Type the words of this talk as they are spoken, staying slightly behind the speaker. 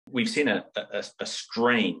we've seen a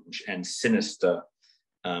strange and sinister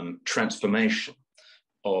transformation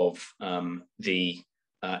of the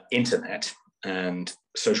internet and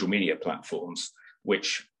social media platforms,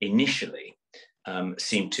 which initially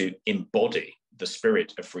seemed to embody the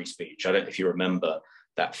spirit of free speech. I don't know if you remember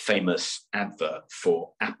that famous advert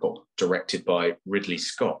for Apple directed by Ridley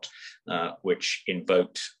Scott, which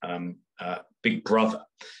invoked Big Brother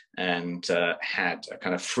and had a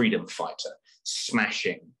kind of freedom fighter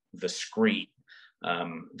smashing the screen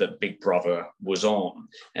that Big Brother was on.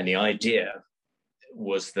 And the idea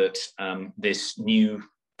was that this new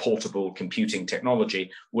portable computing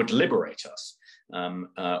technology would liberate us,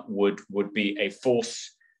 would be a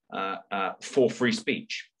force for free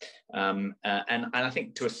speech. And I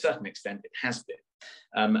think to a certain extent it has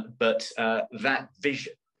been. But that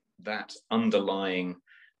vision, that underlying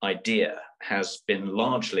idea has been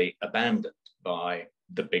largely abandoned by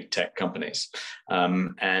the big tech companies.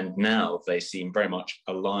 And now they seem very much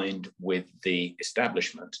aligned with the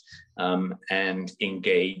establishment and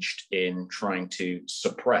engaged in trying to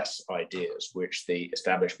suppress ideas which the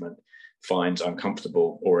establishment finds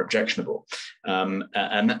uncomfortable or objectionable. And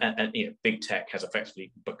big tech has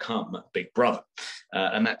effectively become Big Brother.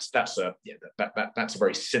 And that's a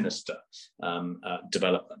very sinister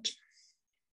development.